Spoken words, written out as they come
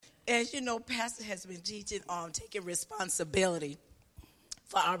As you know, Pastor has been teaching on taking responsibility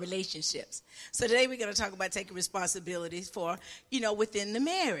for our relationships. So today we're going to talk about taking responsibilities for, within the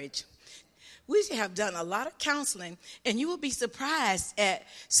marriage. We have done a lot of counseling, and you will be surprised at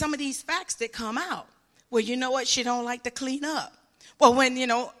some of these facts that come out. Well, you know what? She don't like to clean up. Well,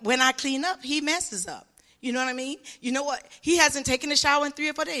 when I clean up, he messes up. You know what I mean? You know what? He hasn't taken a shower in 3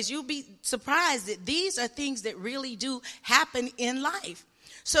 or 4 days. You'll be surprised that these are things that really do happen in life.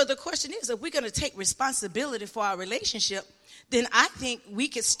 So the question is, if we're going to take responsibility for our relationship, then I think we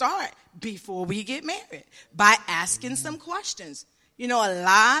could start before we get married by asking some questions. A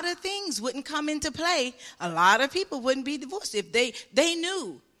lot of things wouldn't come into play. A lot of people wouldn't be divorced if they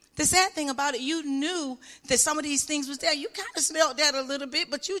knew. The sad thing about it, you knew that some of these things was there. You kind of smelled that a little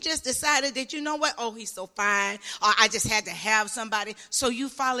bit, but you just decided that, you know what? Oh, he's so fine. Or I just had to have somebody. So you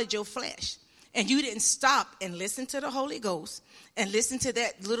followed your flesh. And you didn't stop and listen to the Holy Ghost and listen to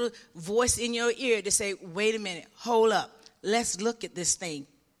that little voice in your ear to say, wait a minute, hold up. Let's look at this thing.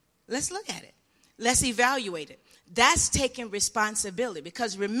 Let's look at it. Let's evaluate it. That's taking responsibility,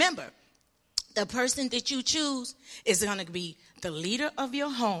 because remember, the person that you choose is going to be the leader of your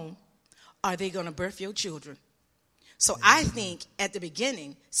home. Are they going to birth your children? So I think at the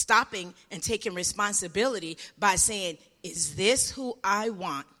beginning, stopping and taking responsibility by saying, is this who I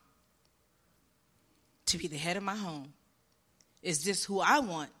want to be the head of my home? Is this who I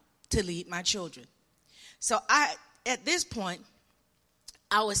want to lead my children? So at this point,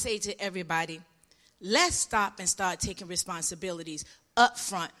 I would say to everybody, let's stop and start taking responsibilities up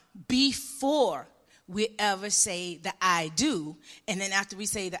front before we ever say the I do. And then after we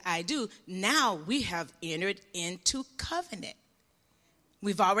say the I do, now we have entered into covenant.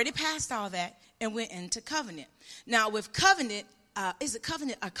 We've already passed all that, and we're into covenant. Now, with covenant, is a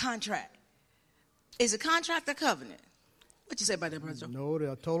covenant a contract? Is a contract a covenant? What you say about that, brother? No, they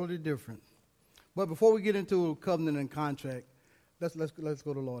are totally different. But before we get into covenant and contract, let's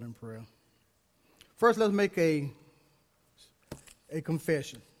go to the Lord in prayer. First, let's make a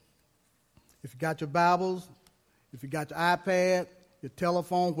confession. If you got your Bibles, if you got your iPad, your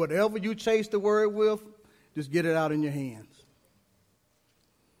telephone, whatever you chase the word with, just get it out in your hands.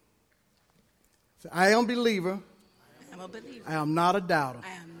 So, I am a believer. I am a believer. I am not a doubter.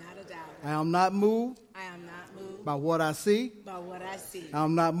 I am not a doubter. I am not moved. I am not moved by what I see. by what I see. I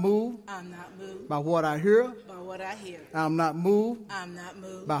am not moved I'm not moved by what I hear. by what I hear. I am not moved I'm not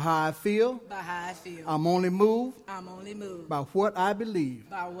moved by how I feel. by how I feel. I'm only moved I'm only moved by what I believe.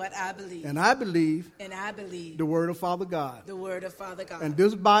 by what I believe. And I believe And I believe the word of Father God. the word of Father God. And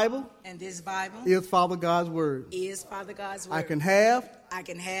this Bible And this Bible is Father God's word. is Father God's word. I can have I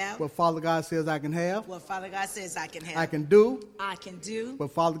can have what Father God says I can have. what Father God says I can have. I can do I can do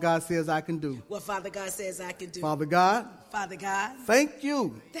what Father God says I can do. what Father God says I can do. Father God, Father God, thank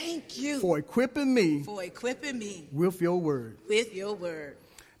you thank you for equipping me for equipping me with your word. with your word.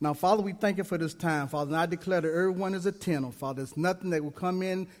 Now, Father, we thank you for this time, Father. And I declare that everyone is attentive, Father. There's nothing that will come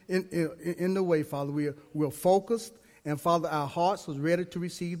in the way, Father. We're focused, and, Father, our hearts are ready to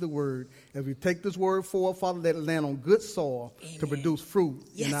receive the word. As we take this word forward, Father, let it land on good soil Amen. to produce fruit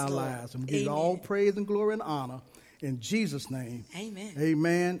Yes, in our Lord. lives. And we give you Amen. all praise and glory and honor. In Jesus' name, Amen.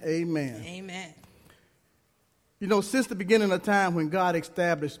 amen, amen. Amen. Since the beginning of time when God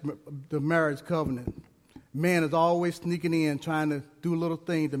established the marriage covenant, man is always sneaking in, trying to do little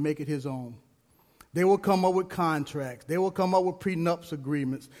things to make it his own. They will come up with contracts. They will come up with prenups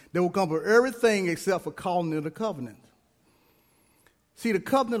agreements. They will come up with everything except for calling it a covenant. See, the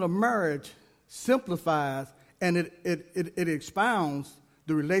covenant of marriage simplifies and it expounds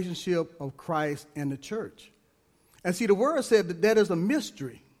the relationship of Christ and the church. And see, the word said that is a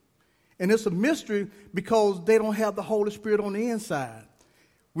mystery. And it's a mystery because they don't have the Holy Spirit on the inside.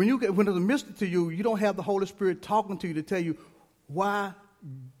 When there's a mystery to you, you don't have the Holy Spirit talking to you to tell you why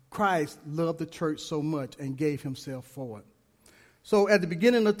Christ loved the church so much and gave himself for it. So at the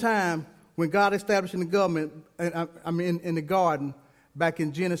beginning of time, when God established in the government, in the garden, back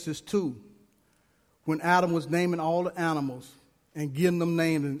in Genesis 2, when Adam was naming all the animals and giving them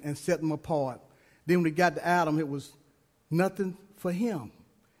names and setting them apart, then when we got to Adam, it was nothing for him.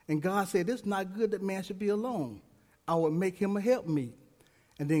 And God said, it's not good that man should be alone. I will make him a helpmeet.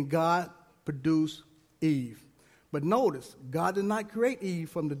 And then God produced Eve. But notice, God did not create Eve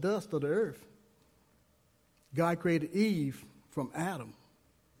from the dust of the earth. God created Eve from Adam.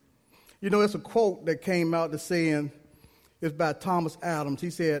 It's a quote that came out that's saying, it's by Thomas Adams. He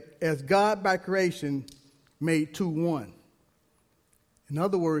said, as God by creation made two one. In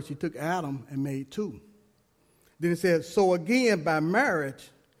other words, he took Adam and made two. Then it says, so again by marriage,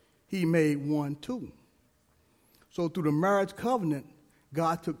 he made one two. So through the marriage covenant,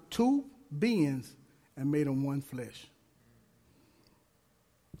 God took two beings and made them one flesh.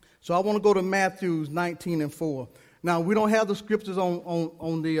 So I want to go to Matthew 19:4. Now, we don't have the scriptures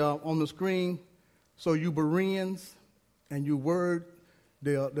on the screen, so you Bereans and you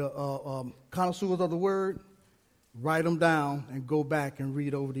the connoisseurs of the word, write them down and go back and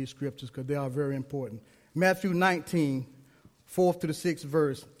read over these scriptures because they are very important. Matthew 19, 4th to the 6th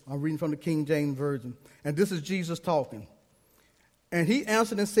verse. I'm reading from the King James Version. And this is Jesus talking. And he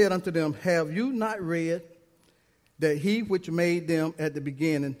answered and said unto them, have you not read that he which made them at the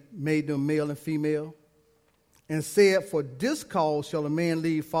beginning made them male and female? And said, for this cause shall a man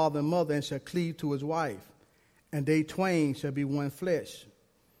leave father and mother and shall cleave to his wife, and they twain shall be one flesh.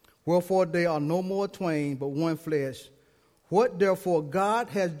 Wherefore they are no more twain, but one flesh. What therefore God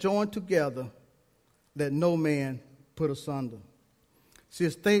has joined together, let no man put asunder. See,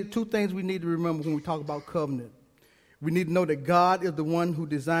 it's two things we need to remember when we talk about covenant. We need to know that God is the one who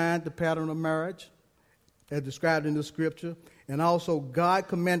designed the pattern of marriage, as described in the scripture. And also, God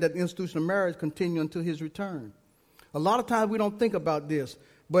commanded that the institution of marriage continue until his return. A lot of times we don't think about this,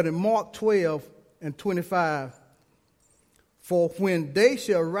 but in Mark 12:25, for when they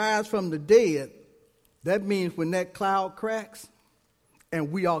shall rise from the dead, that means when that cloud cracks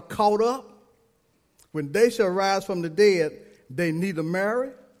and we are caught up, when they shall rise from the dead, they neither marry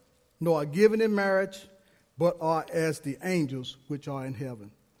nor are given in marriage, but are as the angels which are in heaven.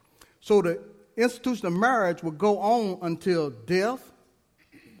 So the institution of marriage will go on until death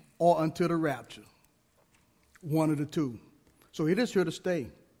or until the rapture. One of the two. So it is here to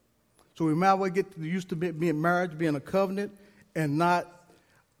stay. So we might as well get used to being marriage, being a covenant, and not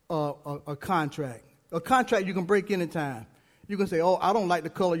a contract. A contract you can break anytime. You can say, oh, I don't like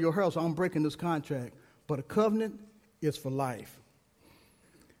the color of your hair, so I'm breaking this contract. But a covenant is for life.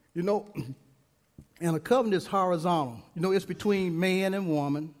 You know, and a covenant is horizontal. You know, it's between man and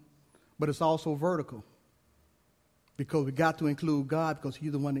woman, but it's also vertical. Because we got to include God because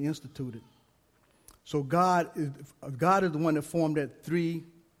he's the one that instituted. So God is the one that formed that three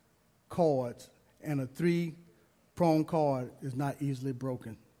chords, and a three-pronged cord is not easily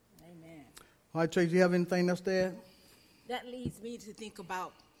broken. Amen. All right, Tracy, you have anything else to add? That leads me to think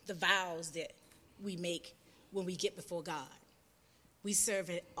about the vows that we make when we get before God. We serve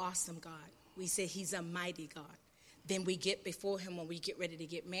an awesome God. We say he's a mighty God. Then we get before him when we get ready to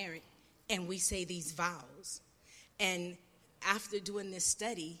get married, and we say these vows. And after doing this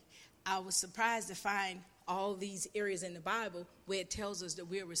study, I was surprised to find all these areas in the Bible where it tells us that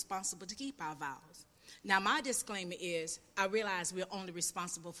we're responsible to keep our vows. Now, my disclaimer is I realize we're only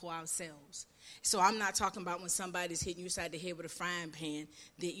responsible for ourselves. So I'm not talking about when somebody's hitting you side the head with a frying pan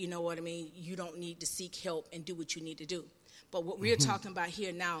that, you know what I mean, you don't need to seek help and do what you need to do. But what we're talking about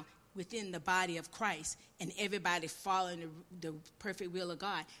here now within the body of Christ and everybody following the perfect will of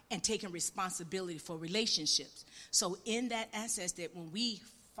God and taking responsibility for relationships. So in that essence that when we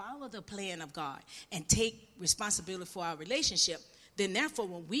follow the plan of God and take responsibility for our relationship, then therefore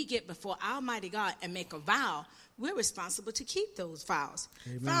when we get before Almighty God and make a vow, we're responsible to keep those vows.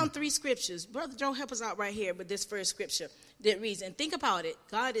 Amen. Found 3 scriptures. Brother Joe, help us out right here with this first scripture that reads, and think about it,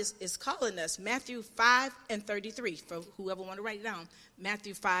 God is calling us, Matthew 5:33, for whoever want to write it down,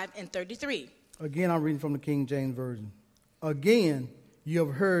 Matthew 5:33. Again, I'm reading from the King James Version. Again, you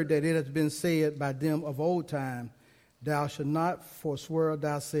have heard that it has been said by them of old time, thou shalt not forswear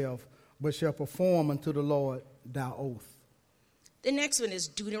thyself, but shalt perform unto the Lord thy oath. The next one is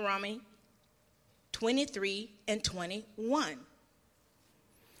Deuteronomy 23:21.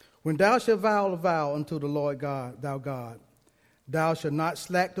 When thou shalt vow a vow unto the Lord God, thou shalt not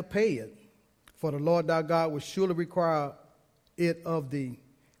slack to pay it, for the Lord thy God will surely require it of thee,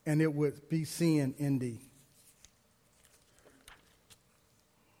 and it would be sin in thee.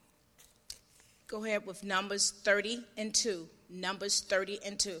 Go ahead with Numbers 30:2. Numbers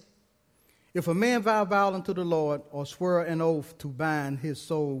 30:2. If a man vow a vow unto the Lord, or swear an oath to bind his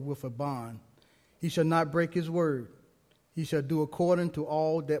soul with a bond, he shall not break his word. He shall do according to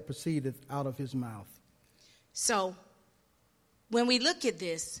all that proceedeth out of his mouth. So, when we look at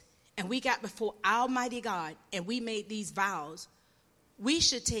this, and we got before Almighty God, and we made these vows, we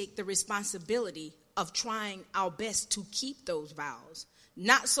should take the responsibility of trying our best to keep those vows.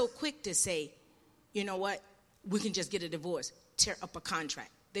 Not so quick to say, you know what, we can just get a divorce, tear up a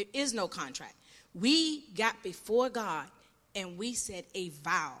contract. There is no contract. We got before God and we said a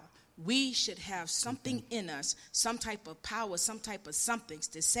vow. We should have something in us, some type of power, some type of somethings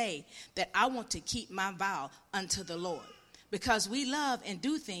to say that I want to keep my vow unto the Lord. Because we love and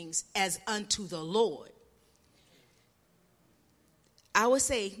do things as unto the Lord. I would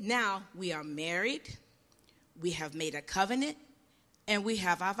say now we are married. We have made a covenant. and we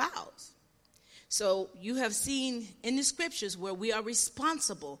have our vows. So you have seen in the scriptures where we are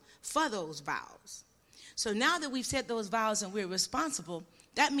responsible for those vows. So now that we've set those vows and we're responsible,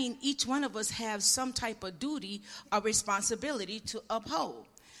 that means each one of us have some type of duty or responsibility to uphold.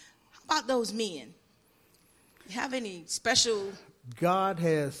 How about those men? You have any special? God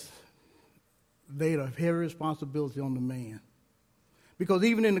has laid a heavy responsibility on the man. Because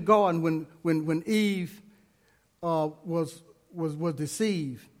even in the garden, when Eve was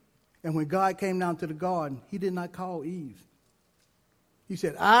deceived, and when God came down to the garden, he did not call Eve. He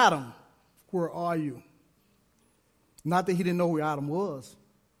said, Adam, where are you? Not that he didn't know where Adam was,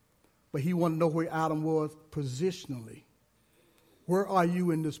 but he wanted to know where Adam was positionally. Where are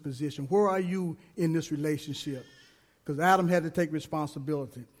you in this position? Where are you in this relationship? Because Adam had to take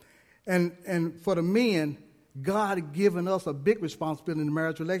responsibility. And for the men, God had given us a big responsibility in the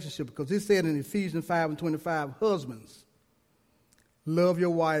marriage relationship, because he said in Ephesians 5:25, husbands, love your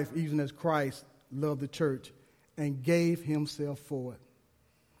wife even as Christ loved the church and gave himself for it.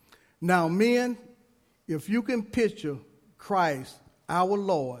 Now, men, if you can picture Christ, our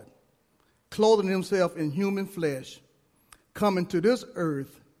Lord, clothing himself in human flesh, coming to this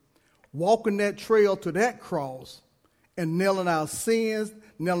earth, walking that trail to that cross, and nailing our sins,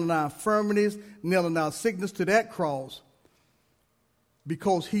 nailing our infirmities, nailing our sickness to that cross,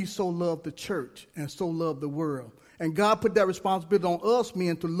 because he so loved the church and so loved the world. And God put that responsibility on us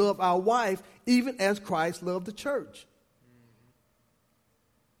men to love our wife even as Christ loved the church.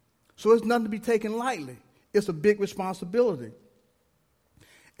 So it's nothing to be taken lightly. It's a big responsibility.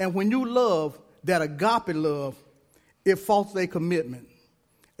 And when you love, that agape love, it fosters a commitment.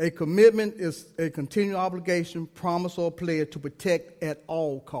 A commitment is a continual obligation, promise, or pledge to protect at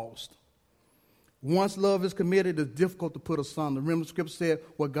all costs. Once love is committed, it's difficult to put asunder. Remember, the scripture said,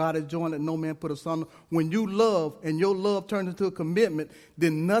 what God has joined, that no man put asunder. When you love and your love turns into a commitment,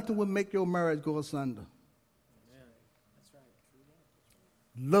 then nothing will make your marriage go asunder. Amen. That's right.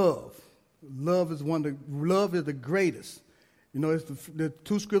 Love. Love is the greatest. You know, it's the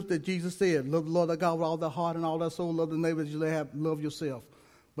two scriptures that Jesus said, love the Lord thy God with all thy heart and all thy soul, love the neighbor as you love yourself.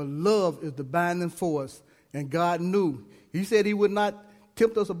 But love is the binding force, and God knew. He said he would not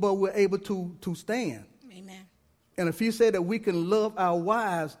tempt us above we're able to stand. Amen. And if he said that we can love our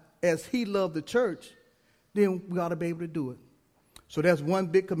wives as he loved the church, then we ought to be able to do it. So that's one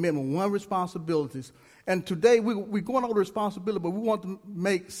big commitment, one responsibility. And today we're going over responsibility, but we want to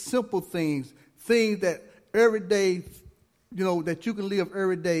make simple things that every day, you know, that you can live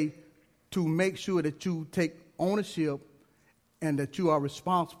every day to make sure that you take ownership and that you are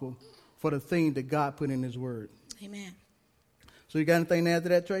responsible for the thing that God put in his word. Amen. So you got anything to add to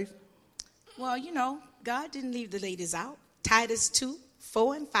that, Trace? Well, you know, God didn't leave the ladies out. Titus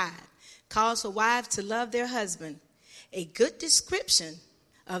 2:4-5 calls for wives to love their husband. A good description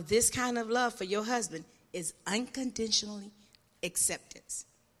of this kind of love for your husband is unconditionally acceptance.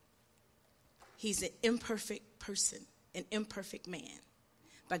 He's an imperfect person, an imperfect man.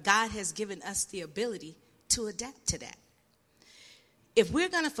 But God has given us the ability to adapt to that. If we're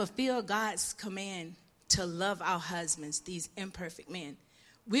going to fulfill God's command to love our husbands, these imperfect men,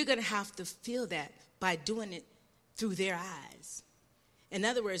 we're going to have to feel that by doing it through their eyes. In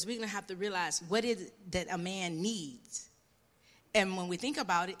other words, we're going to have to realize what is it that a man needs. And when we think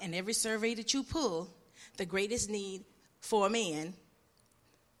about it, in every survey that you pull, the greatest need for a man,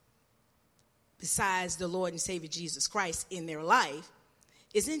 besides the Lord and Savior Jesus Christ in their life,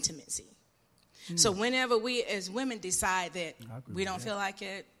 is intimacy. So whenever we as women decide that we don't feel like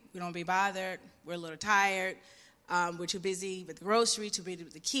it, we don't be bothered, we're a little tired, we're too busy with the grocery, too busy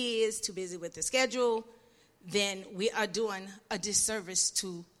with the kids, too busy with the schedule, then we are doing a disservice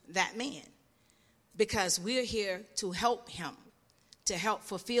to that man, because we're here to help him, to help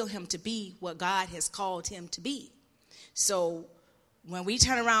fulfill him to be what God has called him to be. So when we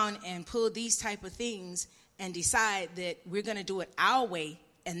turn around and pull these type of things and decide that we're going to do it our way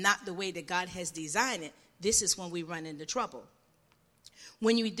and not the way that God has designed it, this is when we run into trouble.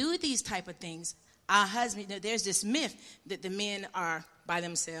 When you do these type of things, our husband, there's this myth that the men are by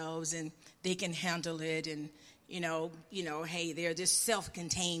themselves and they can handle it, and you know, hey, they're this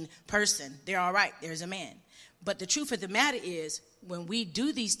self-contained person. They're all right. There's a man. But the truth of the matter is, when we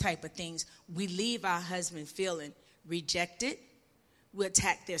do these type of things, we leave our husband feeling rejected. We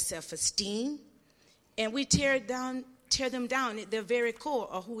attack their self-esteem, and we tear them down at their very core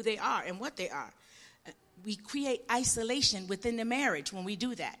of who they are and what they are. We create isolation within the marriage when we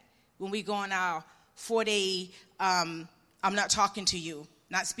do that. When we go on our 4-day, I'm not talking to you,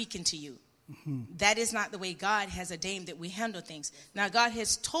 not speaking to you. Mm-hmm. That is not the way God has ordained that we handle things. Now, God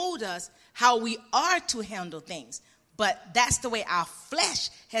has told us how we are to handle things, But that's the way our flesh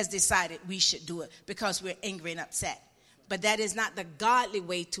has decided we should do it because we're angry and upset. But that is not the godly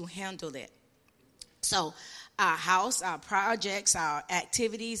way to handle it. So our house, our projects, our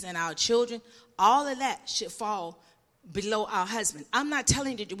activities, and our children, all of that should fall below our husband. I'm not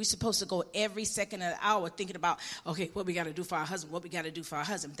telling you that we're supposed to go every second of the hour thinking about, okay, what we got to do for our husband, what we got to do for our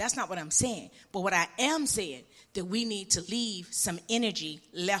husband. That's not what I'm saying. But what I am saying, that we need to leave some energy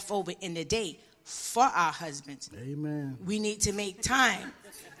left over in the day for our husbands. Amen. We need to make time.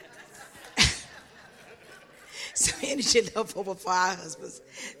 Some energy left over for our husbands.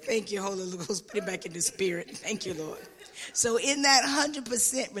 Thank you, Holy Ghost. Put it back in the spirit. Thank you, Lord. So in that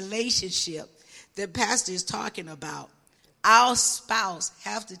 100% relationship that Pastor is talking about, our spouse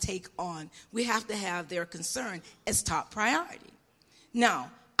have to take on, we have to have their concern as top priority.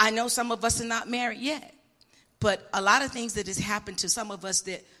 Now, I know some of us are not married yet, but a lot of things that has happened to some of us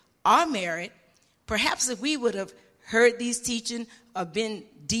that are married, perhaps if we would have heard these teaching or been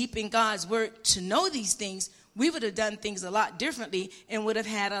deep in God's word to know these things, we would have done things a lot differently and would have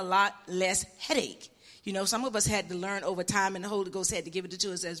had a lot less headache. You know, some of us had to learn over time, and the Holy Ghost had to give it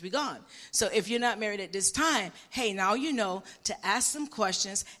to us as we gone. So if you're not married at this time, hey, now you know to ask some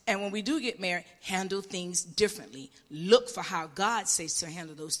questions, and when we do get married, handle things differently. Look for how God says to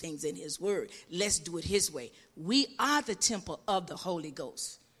handle those things in his word. Let's do it his way. We are the temple of the Holy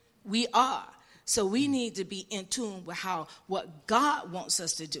Ghost. We are. So we need to be in tune with what God wants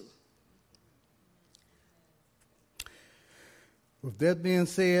us to do. With that being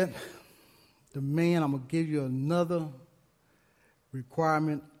said, the man, I'm going to give you another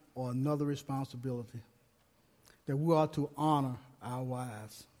requirement or another responsibility, that we are to honor our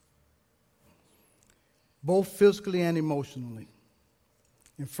wives, both physically and emotionally.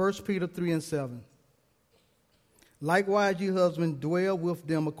 In 1 Peter 3:7, likewise, ye husbands, dwell with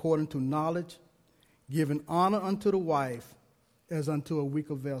them according to knowledge, giving honor unto the wife as unto a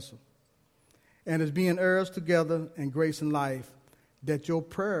weaker vessel, and as being heirs together in grace and life, that your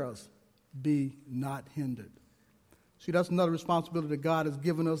prayers be not hindered. See, that's another responsibility that God has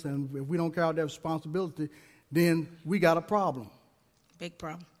given us, and if we don't carry out that responsibility, then we got a problem. Big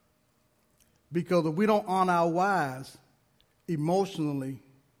problem. Because if we don't honor our wives emotionally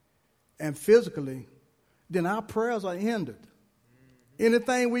and physically, then our prayers are hindered.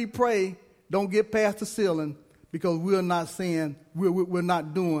 Anything we pray don't get past the ceiling because we're not saying, we're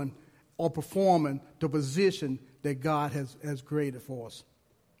not doing or performing the position that God has created for us.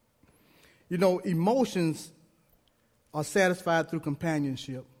 You know, emotions are satisfied through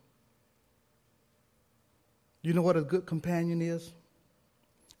companionship. You know what a good companion is?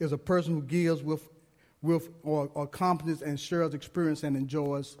 Is a person who gives with or competence and shares experience and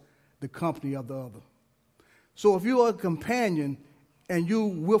enjoys the company of the other. So if you are a companion and you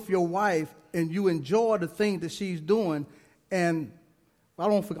with your wife and you enjoy the thing that she's doing, and I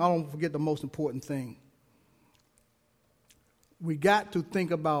don't forget the most important thing. We got to think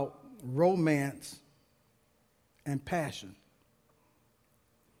about romance and passion.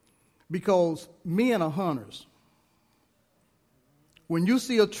 Because men are hunters. When you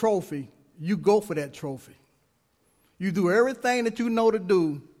see a trophy, you go for that trophy. You do everything that you know to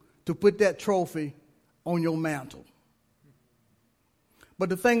do to put that trophy on your mantle. But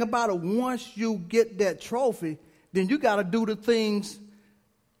the thing about it, once you get that trophy, then you got to do the things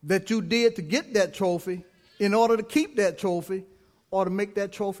that you did to get that trophy in order to keep that trophy or to make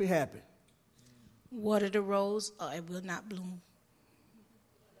that trophy happy. Water the rose or it will not bloom.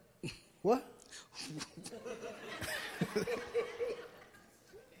 What?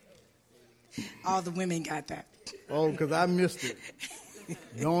 All the women got that. Oh, because I missed it.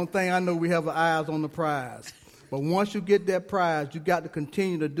 The only thing I know, we have our eyes on the prize. But once you get that prize, you got to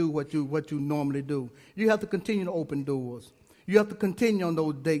continue to do what you normally do. You have to continue to open doors. You have to continue on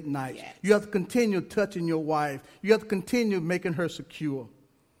those date nights. Yes. You have to continue touching your wife. You have to continue making her secure.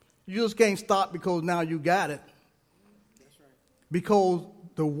 You just can't stop because now you got it. That's right. Because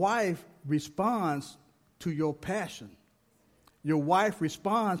the wife responds to your passion. Your wife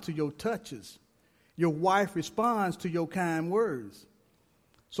responds to your touches. Your wife responds to your kind words.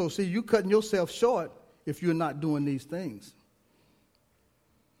 So see, you're cutting yourself short if you're not doing these things.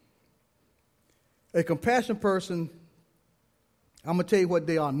 A compassionate person, I'm going to tell you what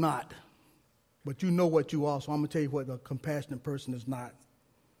they are not. But you know what you are, so I'm going to tell you what a compassionate person is not.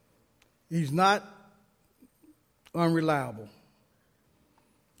 He's not unreliable.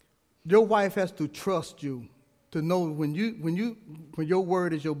 Your wife has to trust you to know when your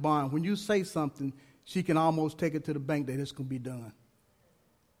word is your bond. When you say something, she can almost take it to the bank that it's going to be done.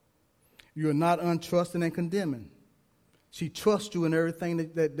 You're not untrusting and condemning. She trusts you in everything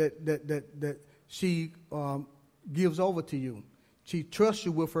that she gives over to you. She trusts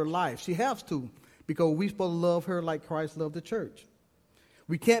you with her life. She has to, because we're supposed to love her like Christ loved the church.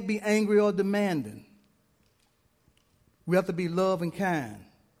 We can't be angry or demanding. We have to be love and kind.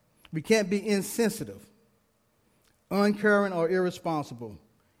 We can't be insensitive, uncaring, or irresponsible.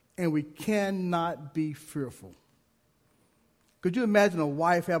 And we cannot be fearful. Could you imagine a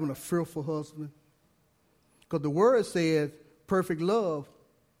wife having a fearful husband? Because the word says perfect love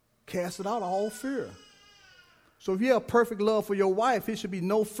casts out all fear. So if you have perfect love for your wife, there should be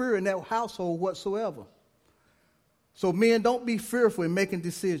no fear in that household whatsoever. So men, don't be fearful in making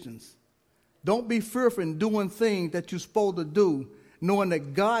decisions. Don't be fearful in doing things that you're supposed to do, knowing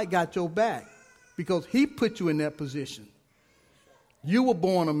that God got your back because he put you in that position. You were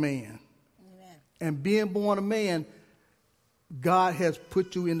born a man. Amen. And being born a man, God has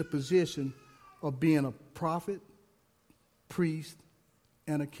put you in the position of being a prophet, priest,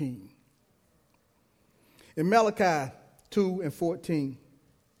 and a king. In Malachi 2:14,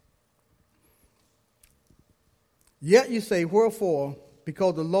 yet you say, wherefore?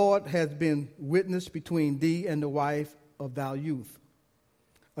 Because the Lord has been witness between thee and the wife of thy youth,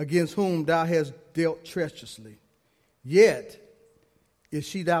 against whom thou hast dealt treacherously. Yet is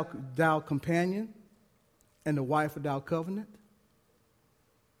she thou companion and the wife of thy covenant?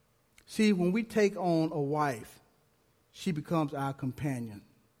 See, when we take on a wife, she becomes our companion.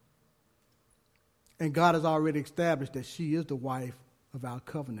 And God has already established that she is the wife of our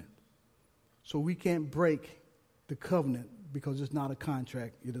covenant. So we can't break the covenant because it's not a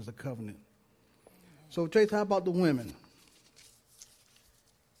contract, it is a covenant. So, Trace, how about the women?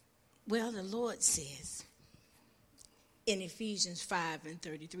 Well, the Lord says in Ephesians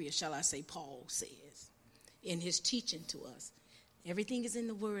 5:33, or shall I say Paul says, in his teaching to us, everything is in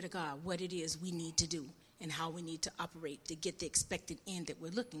the Word of God, what it is we need to do and how we need to operate to get the expected end that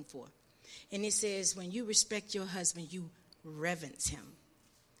we're looking for. And it says, when you respect your husband, you reverence him,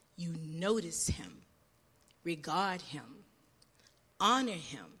 you notice him, regard him, honor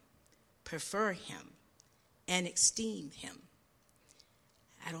him, prefer him, and esteem him.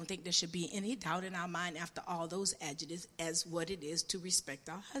 I don't think there should be any doubt in our mind after all those adjectives as what it is to respect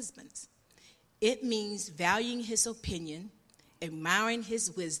our husbands. It means valuing his opinion, admiring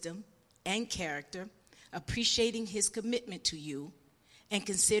his wisdom and character, appreciating his commitment to you, and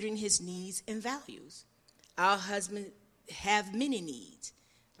considering his needs and values. Our husbands have many needs.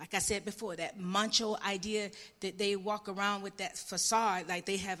 Like I said before, that macho idea that they walk around with that facade like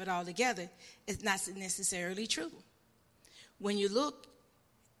they have it all together is not necessarily true. When you look,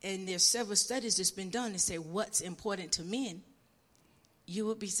 and there's several studies that's been done to say what's important to men, you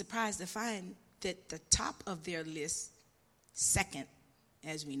would be surprised to find that the top of their list, second,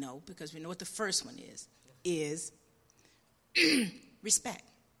 as we know, because we know what the first one is respect.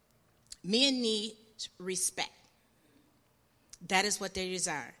 Men need respect. That is what they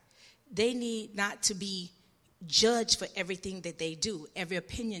desire. They need not to be judged for everything that they do, every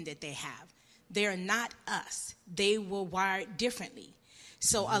opinion that they have. They are not us. They were wired differently.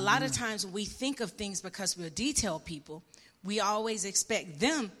 So a lot of times when we think of things because we're detailed people, we always expect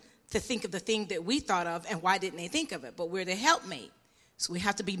them to think of the thing that we thought of and why didn't they think of it? But we're the helpmate. So we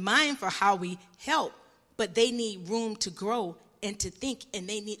have to be mindful how we help, but they need room to grow and to think, and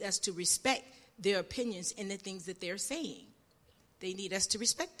they need us to respect their opinions and the things that they're saying. They need us to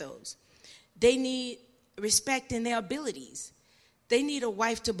respect those. They need respect in their abilities. They need a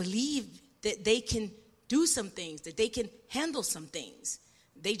wife to believe that they can do some things, that they can handle some things.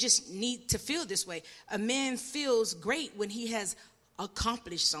 They just need to feel this way. A man feels great when he has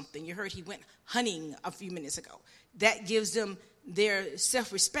accomplished something. You heard he went hunting a few minutes ago. That gives them their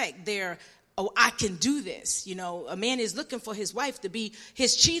self-respect, their, oh, I can do this. You know, a man is looking for his wife to be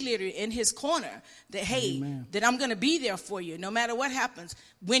his cheerleader in his corner. That, hey, Amen. That I'm going to be there for you no matter what happens.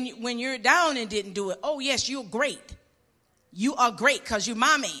 When you're down and didn't do it, oh, yes, you're great. You are great because you're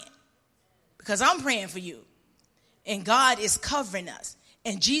my man. Because I'm praying for you. And God is covering us.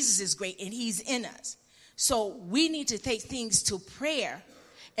 And Jesus is great and he's in us. So we need to take things to prayer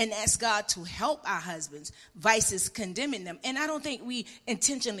and ask God to help our husbands versus condemning them. And I don't think we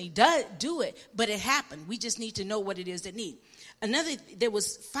intentionally do it, but it happened. We just need to know what it is that need. There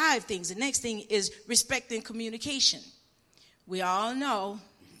was 5 things. The next thing is respect and communication. We all know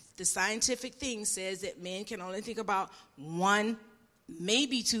the scientific thing says that men can only think about 1,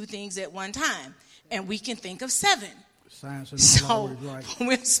 maybe 2 things at one time. And we can think of 7. Science is not always right. When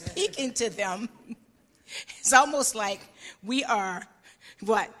we're speaking to them, it's almost like we are,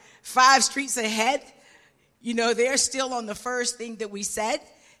 5 streets ahead? You know, they're still on the first thing that we said,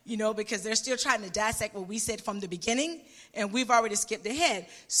 you know, because they're still trying to dissect what we said from the beginning, and we've already skipped ahead.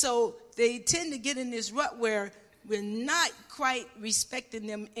 So they tend to get in this rut where we're not quite respecting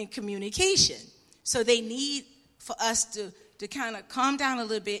them in communication. So they need for us to kind of calm down a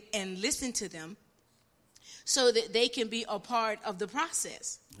little bit and listen to them so that they can be a part of the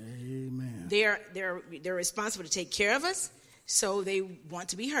process. Amen. They're responsible to take care of us, so they want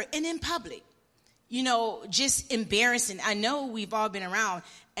to be heard. And in public, just embarrassing. I know we've all been around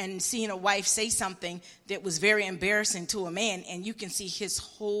and seen a wife say something that was very embarrassing to a man, and you can see his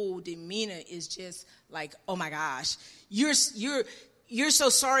whole demeanor is just like, oh my gosh, you're so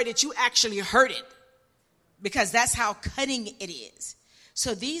sorry that you actually heard it, because that's how cutting it is.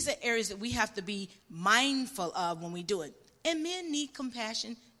 So these are areas that we have to be mindful of when we do it. And men need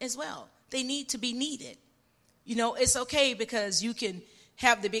compassion as well. They need to be needed. It's okay because you can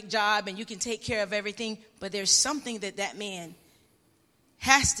have the big job and you can take care of everything, but there's something that man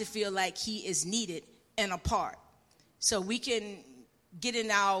has to feel like he is needed and a part. So we can get in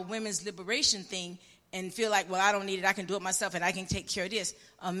our women's liberation thing and feel like, well, I don't need it, I can do it myself and I can take care of this.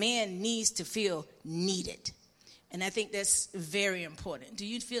 A man needs to feel needed. And I think that's very important. Do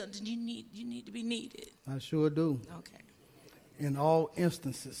you feel you need to be needed? I sure do. Okay. In all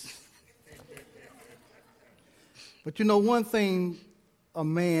instances. But one thing a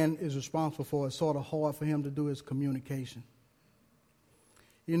man is responsible for, it's sort of hard for him to do, is communication.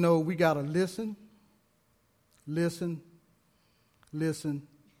 We got to listen, and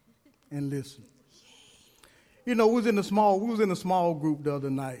listen. We was in a small group the other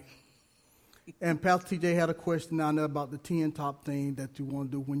night. And Pastor TJ had a question down there about the 10 top things that you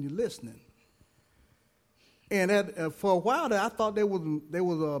want to do when you're listening. And for a while there, I thought they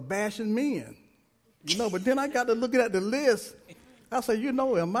was bashing men. But then I got to looking at the list. I said,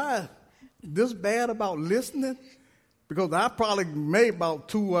 am I this bad about listening? Because I probably made about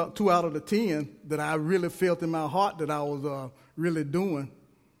two out of the 10 that I really felt in my heart that I was really doing.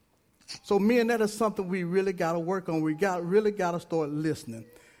 So men, that is something we really got to work on. We really got to start listening.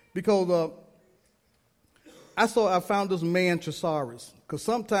 Because I found this man thesaurus. Because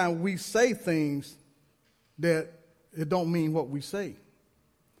sometimes we say things that it don't mean what we say.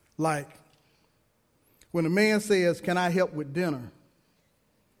 Like, when a man says, "Can I help with dinner?"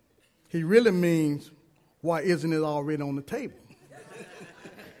 he really means, why isn't it already on the table?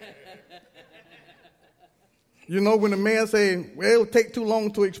 When a man says, "Well, it'll take too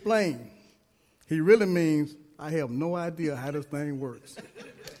long to explain," he really means, I have no idea how this thing works.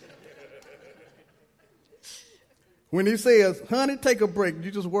 When he says, "Honey, take a break,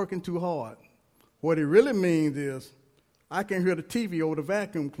 you're just working too hard," what he really means is, I can hear the TV over the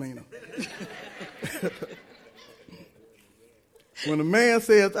vacuum cleaner. When a man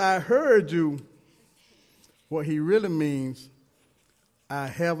says, "I heard you," what he really means, I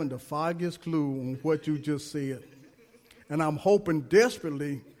haven't the foggiest clue on what you just said. And I'm hoping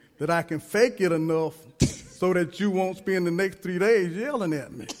desperately that I can fake it enough so that you won't spend the next 3 days yelling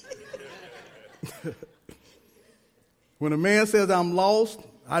at me. When a man says, "I'm lost,"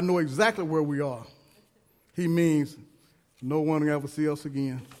 I know exactly where we are. He means no one will ever see us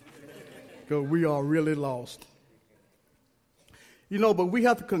again, because we are really lost. But we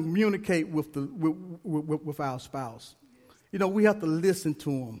have to communicate with our spouse. We have to listen to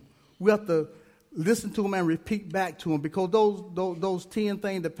them. We have to listen to them and repeat back to them, because those 10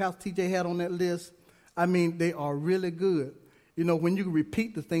 things that Pastor TJ had on that list, they are really good. When you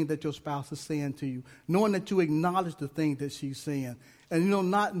repeat the things that your spouse is saying to you, knowing that you acknowledge the things that she's saying, and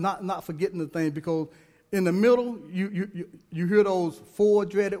not forgetting the things, because in the middle you hear those 4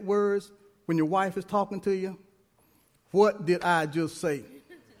 dreaded words when your wife is talking to you. What did I just say?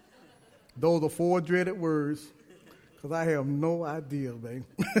 Those are 4 dreaded words, because I have no idea, babe.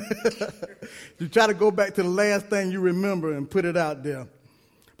 You try to go back to the last thing you remember and put it out there.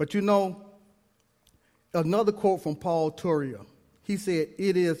 But another quote from Paul Torrier. He said,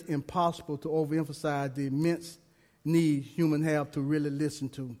 "It is impossible to overemphasize the immense need humans have to really listen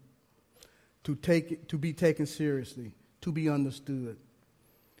to be taken seriously, to be understood.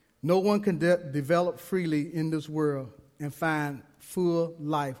 No one can develop freely in this world and find full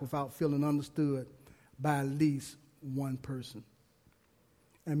life without feeling understood by at least one person."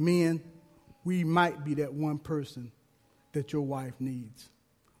 And men, we might be that one person that your wife needs.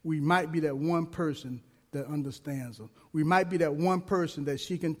 We might be that one person that understands her. We might be that one person that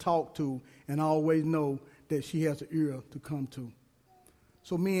she can talk to and always know that she has an ear to come to.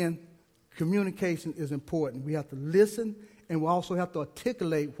 So men, communication is important. We have to listen, and we also have to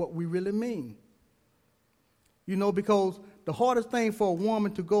articulate what we really mean. Because the hardest thing for a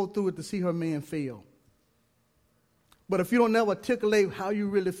woman to go through is to see her man fail. But if you don't ever articulate how you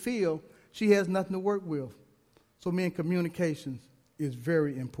really feel, she has nothing to work with. So men, communication is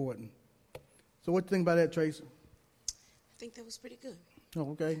very important. So what do you think about that, Tracy? think that was pretty good. Oh,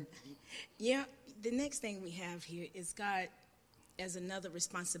 okay. Yeah, the next thing we have here is God as another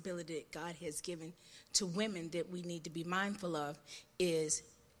responsibility that God has given to women that we need to be mindful of is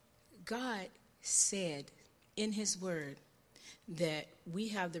God said in his word that we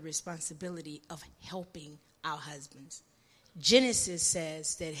have the responsibility of helping our husbands. Genesis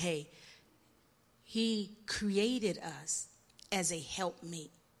says that, hey, he created us as a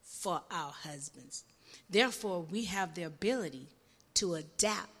helpmate for our husbands. Therefore, we have the ability to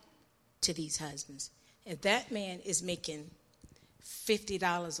adapt to these husbands. If that man is making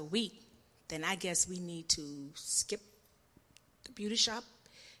 $50 a week, then I guess we need to skip the beauty shop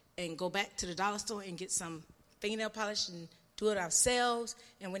and go back to the dollar store and get some fingernail polish and do it ourselves,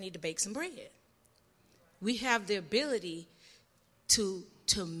 and we need to bake some bread. We have the ability to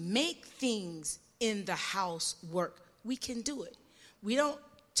make things in the house work. We can do it. We don't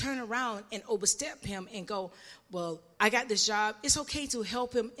turn around and overstep him and go, well, I got this job. It's okay to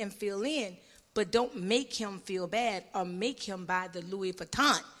help him and fill in, but don't make him feel bad or make him buy the Louis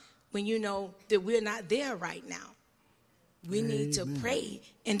Vuitton when you know that we're not there right now. We need to pray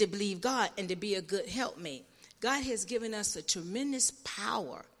and to believe God and to be a good helpmate. God has given us a tremendous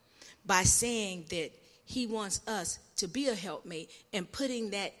power by saying that he wants us to be a helpmate and putting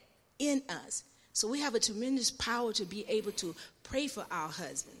that in us. So we have a tremendous power to be able to pray for our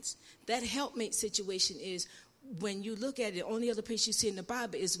husbands. That helpmate situation is, when you look at it, the only other place you see in the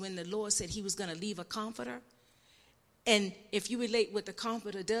Bible is when the Lord said he was going to leave a comforter. And if you relate what the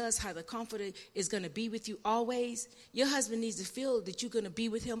comforter does, how the comforter is going to be with you always, your husband needs to feel that you're going to be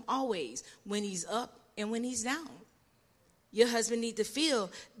with him always, when he's up and when he's down. Your husband needs to feel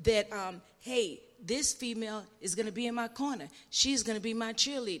that, hey, this female is going to be in my corner. She's going to be my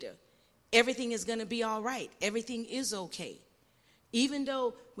cheerleader. Everything is going to be all right. Everything is okay. Even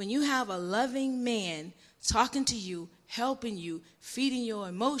though when you have a loving man talking to you, helping you, feeding your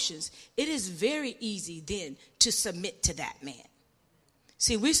emotions, it is very easy then to submit to that man.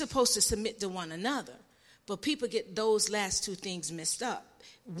 See, we're supposed to submit to one another, but people get those last two things messed up.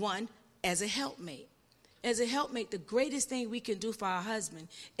 One, as a helpmate. As a helpmate, the greatest thing we can do for our husband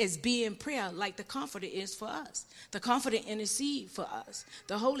is be in prayer like the Comforter is for us. The Comforter intercedes for us.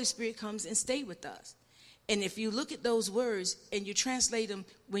 The Holy Spirit comes and stays with us. And if you look at those words and you translate them,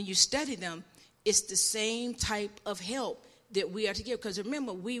 when you study them, it's the same type of help that we are to give. Because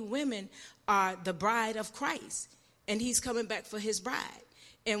remember, we women are the bride of Christ, and he's coming back for his bride.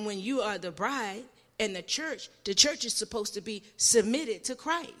 And when you are the bride and the church is supposed to be submitted to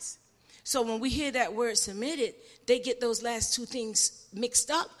Christ. So when we hear that word submitted, they get those last two things mixed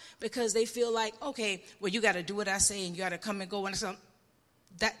up because they feel like, okay, well, you got to do what I say and you got to come and go. And so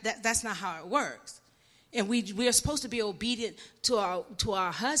that's not how it works. And we are supposed to be obedient to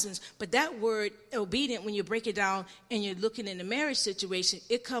our husbands. But that word obedient, when you break it down and you're looking in the marriage situation,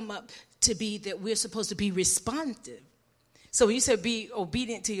 it come up to be that we're supposed to be responsive. So when you say be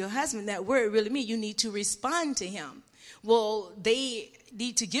obedient to your husband, that word really means you need to respond to him. Well, they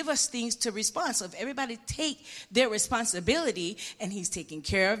need to give us things to respond. So if everybody take their responsibility and he's taking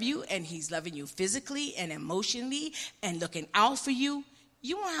care of you and he's loving you physically and emotionally and looking out for you,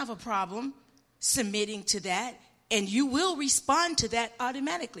 you won't have a problem submitting to that, and you will respond to that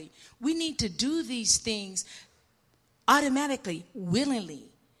automatically. We need to do these things automatically, willingly.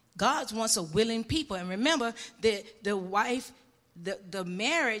 God wants a willing people. And remember that the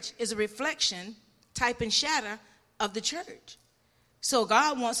marriage is a reflection, type and shadow of the church. So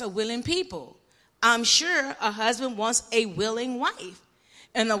God wants a willing people. I'm sure a husband wants a willing wife.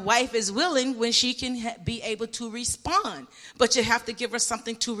 And a wife is willing when she can be able to respond. But you have to give her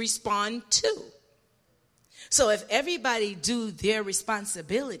something to respond to. So if everybody do their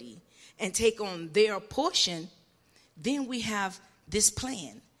responsibility and take on their portion, then we have this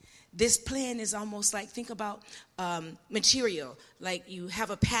plan. This plan is almost like, think about material. Like you have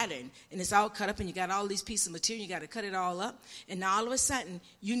a pattern and it's all cut up and you got all these pieces of material. You got to cut it all up. And now all of a sudden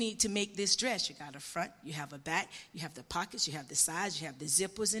you need to make this dress. You got a front, you have a back, you have the pockets, you have the sides, you have the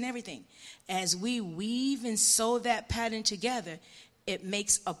zippers and everything. As we weave and sew that pattern together, it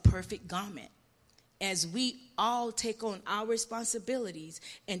makes a perfect garment. As we all take on our responsibilities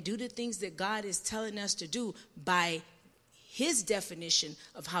and do the things that God is telling us to do by his definition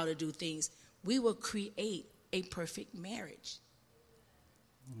of how to do things, we will create a perfect marriage.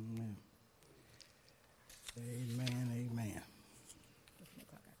 Amen. Amen. Amen.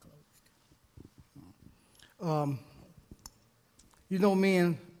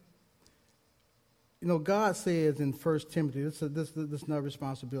 Men, God says in 1 Timothy, this is not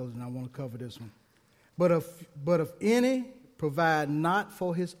responsibility, and I want to cover this one. But if any provide not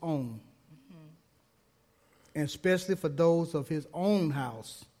for his own, and especially for those of his own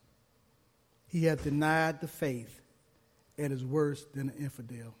house, he hath denied the faith and is worse than an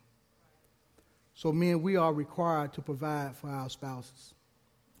infidel. So men, we are required to provide for our spouses.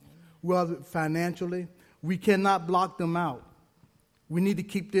 Whether financially, we cannot block them out. We need to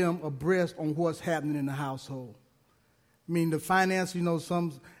keep them abreast on what's happening in the household. I mean, the finance,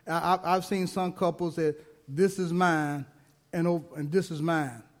 I've seen some couples that this is mine and this is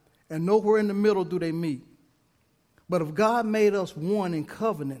mine. And nowhere in the middle do they meet. But if God made us one in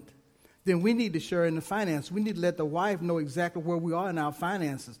covenant, then we need to share in the finance. We need to let the wife know exactly where we are in our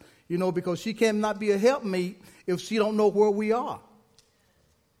finances. Because she cannot be a helpmate if she don't know where we are.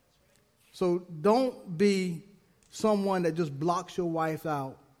 So don't be someone that just blocks your wife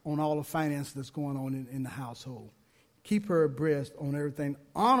out on all the finances that's going on in the household. Keep her abreast on everything.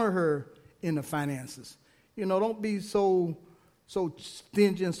 Honor her in the finances. Don't be so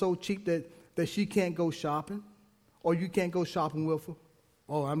stingy and so cheap that she can't go shopping or you can't go shopping with her.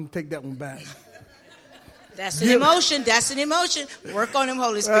 Oh, I'm going to take that one back. That's an emotion. That's an emotion. Work on him,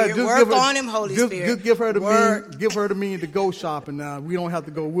 Holy Spirit. Work on him, Holy Spirit. Just give her the meaning to go shopping now. We don't have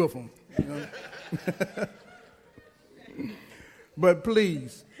to go with them. But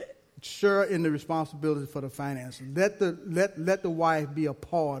please, share in the responsibility for the finances. Let the wife be a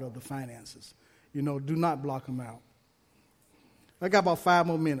part of the finances. Do not block them out. I got about 5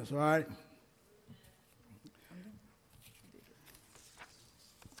 more minutes, all right?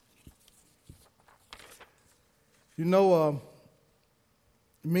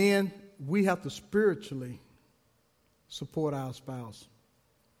 Men, we have to spiritually support our spouse.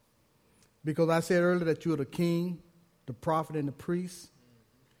 Because I said earlier that you're the king, the prophet, and the priest.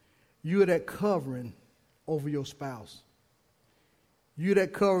 You're that covering over your spouse. You're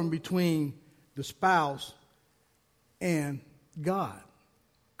that covering between the spouse and God.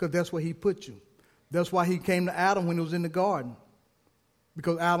 Because that's where he put you. That's why he came to Adam when he was in the garden.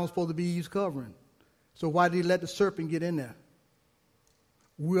 Because Adam was supposed to be Eve's covering. So why did he let the serpent get in there?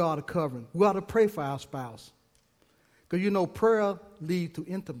 We are the covering. We ought to pray for our spouse. Because prayer leads to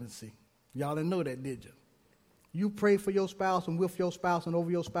intimacy. Y'all didn't know that, did you? You pray for your spouse and with your spouse and over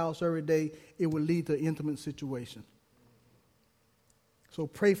your spouse every day, it will lead to an intimate situation. So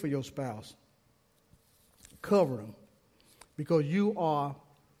pray for your spouse. Cover them. Because you are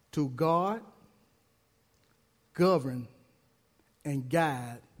to guard, govern, and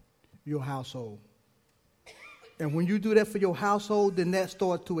guide your household. And when you do that for your household, then that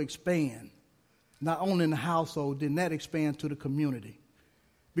starts to expand. Not only in the household, then that expands to the community.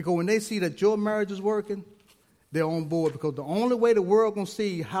 Because when they see that your marriage is working, they're on board. Because the only way the world can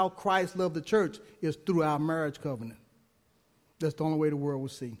see how Christ loved the church is through our marriage covenant. That's the only way the world will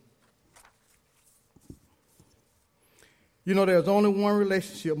see. There's only one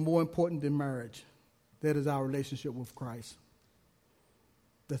relationship more important than marriage. That is our relationship with Christ.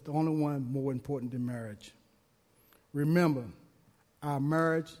 That's the only one more important than marriage. Remember, our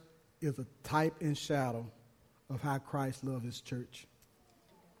marriage is a type and shadow of how Christ loved his church.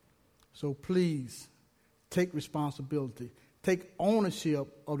 So please, take responsibility. Take ownership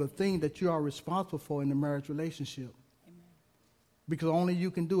of the thing that you are responsible for in the marriage relationship. Amen. Because only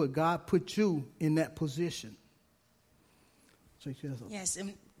you can do it. God put you in that position. Yes,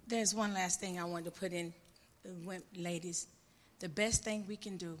 and there's one last thing I wanted to put in, ladies. The best thing we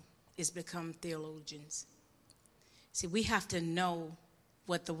can do is become theologians. See, we have to know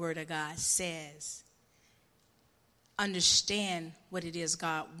what the Word of God says. Understand what it is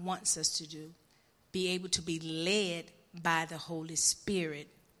God wants us to do. Be able to be led by the Holy Spirit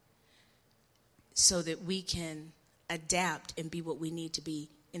so that we can adapt and be what we need to be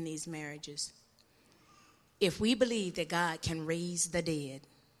in these marriages. If we believe that God can raise the dead,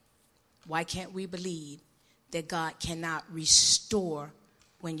 why can't we believe that God cannot restore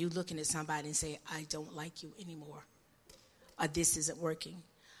when you're looking at somebody and say, I don't like you anymore, or this isn't working,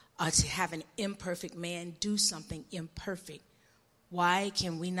 or to have an imperfect man do something imperfect? Why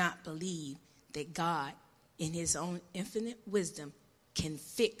can we not believe that God, in his own infinite wisdom, can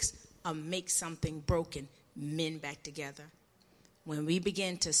fix or make something broken, mend back together? When we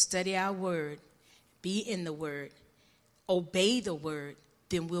begin to study our word, be in the word, obey the word,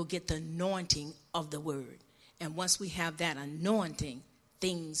 then we'll get the anointing of the word. And once we have that anointing,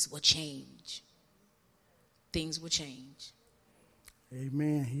 things will change. Things will change.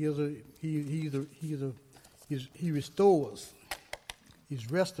 Amen. He restores. He's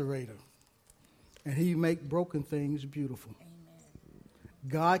restorator. And he make broken things beautiful. Amen.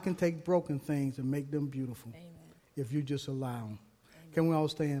 God can take broken things and make them beautiful. Amen. If you just allow him. Amen. Can we all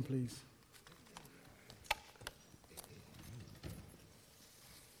stand, please?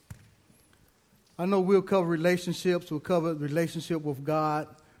 I know we'll cover relationships. We'll cover relationship with God.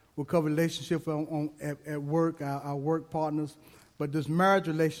 We'll cover relationship at work, our work partners. But this marriage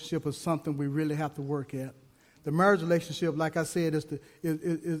relationship is something we really have to work at. The marriage relationship, like I said, is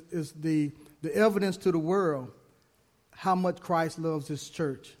the evidence to the world how much Christ loves his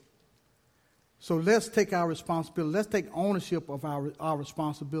church. So let's take our responsibility. Let's take ownership of our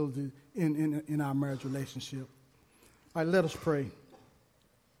responsibility in our marriage relationship. All right, let us pray.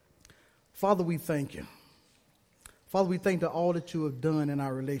 Father, we thank you. Father, we thank you for all that you have done in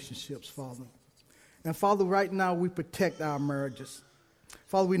our relationships, Father. And Father, right now we protect our marriages.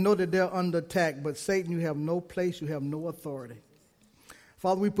 Father, we know that they're under attack, but Satan, you have no place, you have no authority.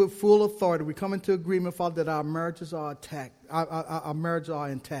 Father, we put full authority. We come into agreement, Father, that our marriages are attacked. Our marriages are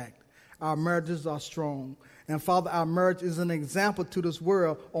intact. Our marriages are strong. And Father, our marriage is an example to this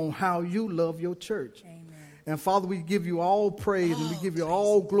world on how you love your church. Amen. And Father, we give you all praise and we give you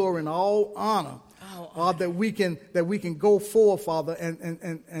all glory and all honor. That we can go forward, Father,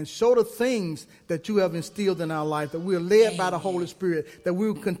 and show the things that you have instilled in our life, that we are led by the Holy Spirit, that we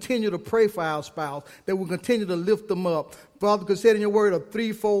will continue to pray for our spouse, that we'll continue to lift them up. Father, because said in your word, a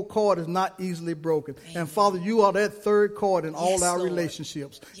threefold cord is not easily broken. Amen. And Father, you are that third cord in all our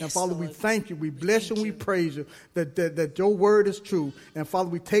relationships. Yes, and Father, Lord, we thank you, we bless you, and we praise you that your word is true. And Father,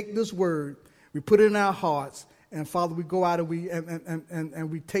 we take this word, we put it in our hearts, and Father, we go out and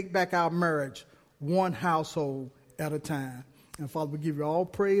we take back our marriage one household at a time. And Father, we give you all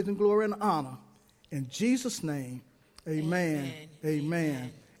praise and glory and honor. In Jesus' name, amen,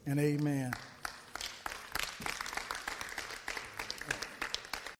 amen, and amen.